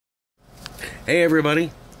Hey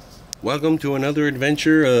everybody, welcome to another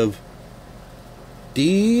adventure of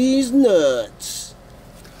Dees Nutz.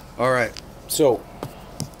 Alright, so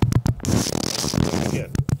again,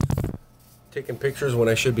 taking pictures when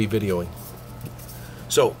I should be videoing.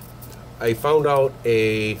 So I found out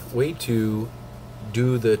a way to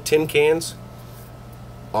do the tin cans.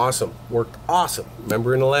 Awesome, worked awesome.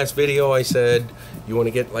 Remember in the last video I said you want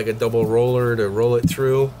to get like a double roller to roll it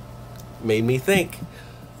through? Made me think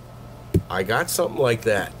I got something like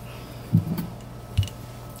that.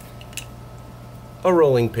 A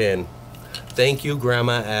rolling pin. Thank you,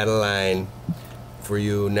 Grandma Adeline. For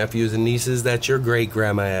you nephews and nieces, that's your great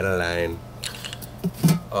Grandma Adeline.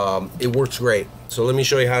 It works great. So let me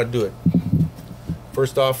show you how to do it.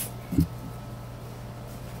 First off,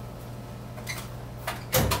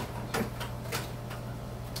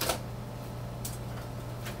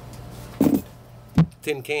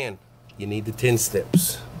 tin can. You need the tin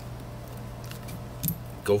snips.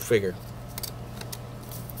 Go figure.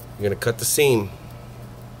 You're gonna cut the seam.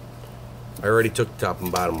 I already took the top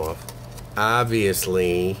and bottom off.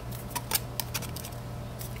 Obviously.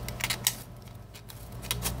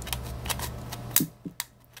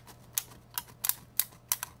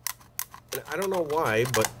 And I don't know why,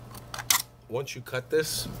 but once you cut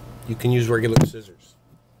this, you can use regular scissors.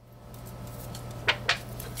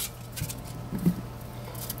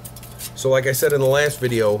 So like I said in the last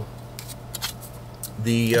video,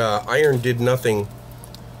 the iron did nothing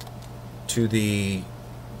to the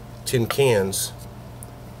tin cans,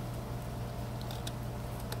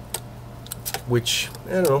 which,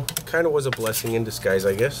 I don't know, kind of was a blessing in disguise,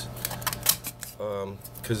 I guess,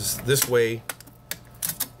 because this way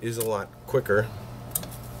is a lot quicker.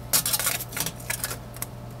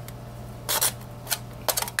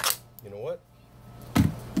 You know what?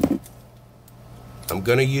 I'm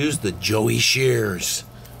gonna use the Joey shears.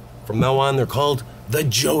 From now on, they're called the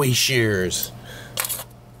Joey shears.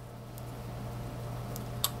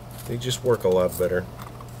 They just work a lot better.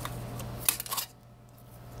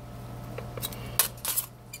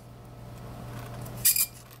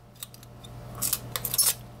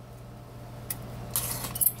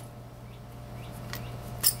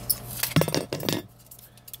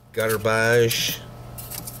 Garbage.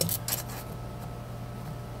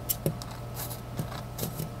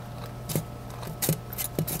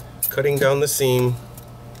 Cutting down the seam.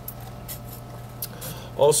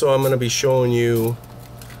 Also, I'm going to be showing you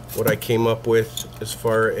what I came up with as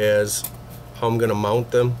far as how I'm going to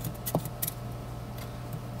mount them.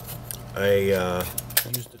 I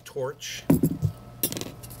used a torch,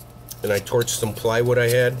 and I torched some plywood I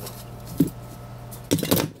had,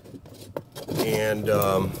 and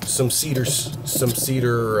some cedar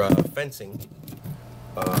fencing.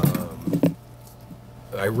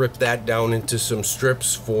 I ripped that down into some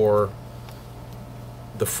strips for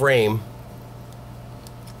the frame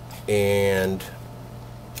and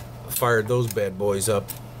fired those bad boys up.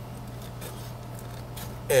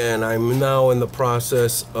 And I'm now in the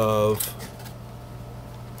process of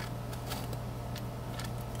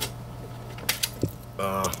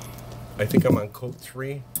I think I'm on coat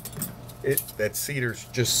 3. That cedar's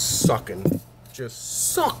just sucking.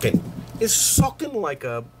 It's sucking like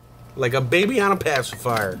a baby on a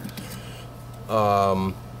pacifier.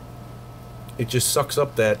 It just sucks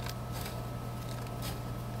up that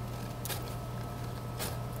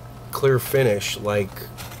clear finish like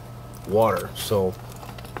water. So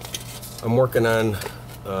I'm working on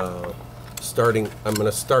I'll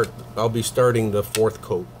be starting the 4th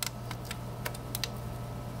coat,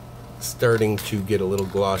 starting to get a little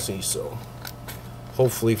glossy, so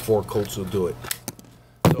hopefully 4 coats will do it.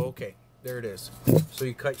 So okay, there it is. So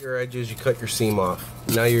you cut your edges, you cut your seam off.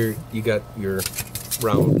 Now you got your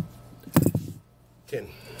round tin.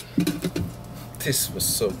 This was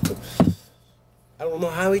so cool. I don't know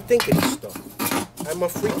how he think of this stuff. I'm a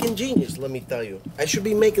freaking genius, let me tell you. I should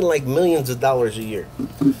be making like millions of dollars a year.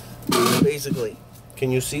 Basically,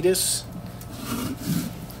 can you see this?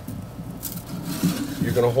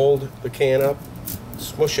 You're gonna hold the can up,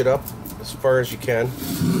 smush it up as far as you can.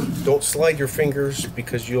 Don't slide your fingers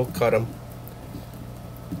because you'll cut them.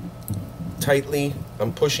 Tightly,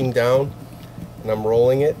 I'm pushing down and I'm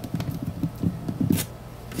rolling it.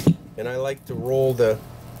 And I like to roll the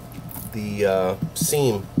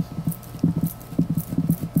seam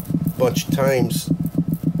a bunch of times.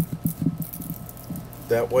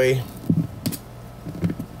 That way.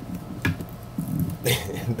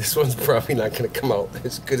 This one's probably not going to come out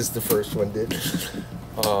as good as the first one did.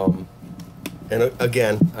 And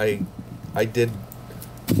again, I did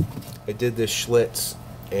this Schlitz,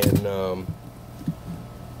 and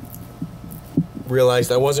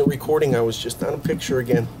realized I wasn't recording. I was just on a picture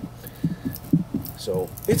again. So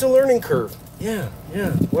it's a learning curve. Yeah,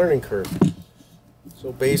 learning curve.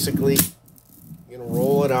 So basically, you're gonna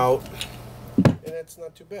roll it out, and that's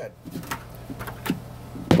not too bad.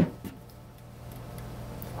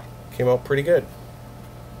 Came out pretty good.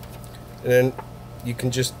 And then you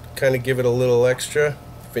can just kind of give it a little extra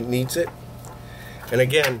if it needs it. And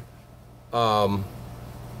again,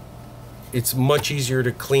 it's much easier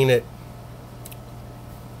to clean it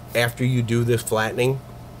after you do this flattening.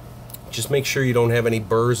 Just make sure you don't have any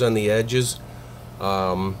burrs on the edges.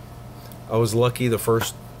 I was lucky the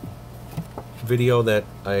first video that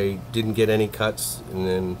I didn't get any cuts, and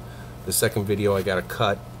then the second video I got a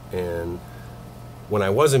cut, and when I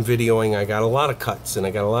wasn't videoing I got a lot of cuts and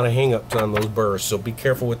I got a lot of hang-ups on those burrs, so be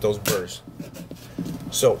careful with those burrs.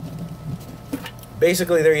 So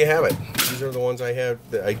basically there you have it. These are the ones I had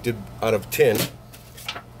that I did out of tin.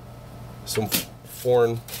 Some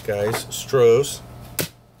foreign guys, Strohs.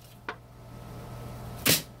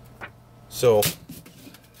 So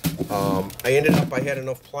I ended up, I had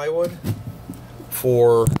enough plywood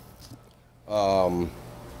for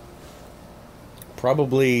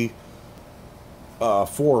probably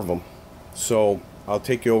 4 of them. So I'll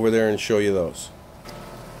take you over there and show you those.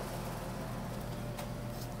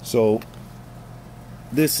 So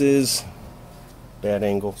this is bad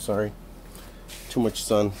angle, sorry, too much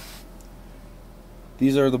sun.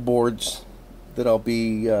 These are the boards that I'll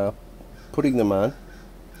be putting them on,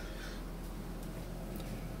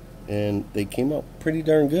 and they came out pretty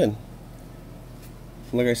darn good.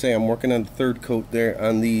 Like I say, I'm working on the 3rd coat there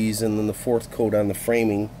on these, and then the 4th coat on the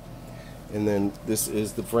framing, and then this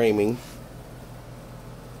is the framing.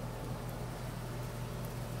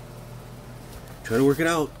 Try to work it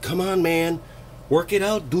out. Come on, man. Work it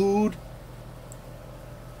out, dude.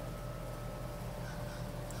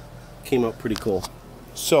 Came out pretty cool.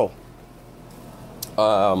 So,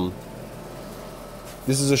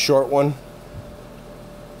 this is a short one.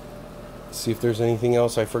 Let's see if there's anything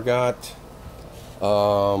else I forgot.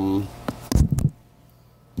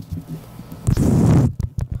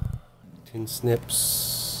 Tin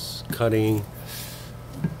snips, cutting.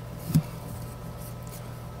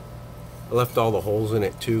 I left all the holes in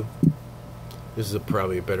it too. This is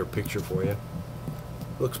probably a better picture for you.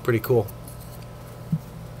 Looks pretty cool.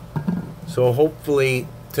 So hopefully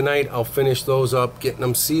tonight I'll finish those up, getting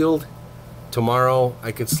them sealed. Tomorrow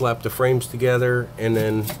I could slap the frames together and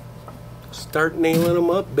then start nailing them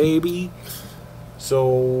up, baby.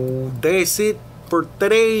 So that's it for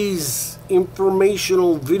today's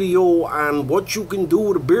informational video on what you can do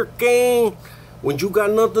with a beer can when you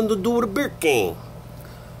got nothing to do with a beer can.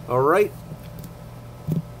 Alright?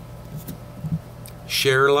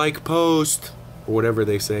 Share, like, post, or whatever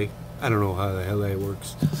they say. I don't know how the hell that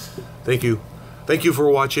works. Thank you. Thank you for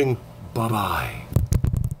watching. Bye-bye.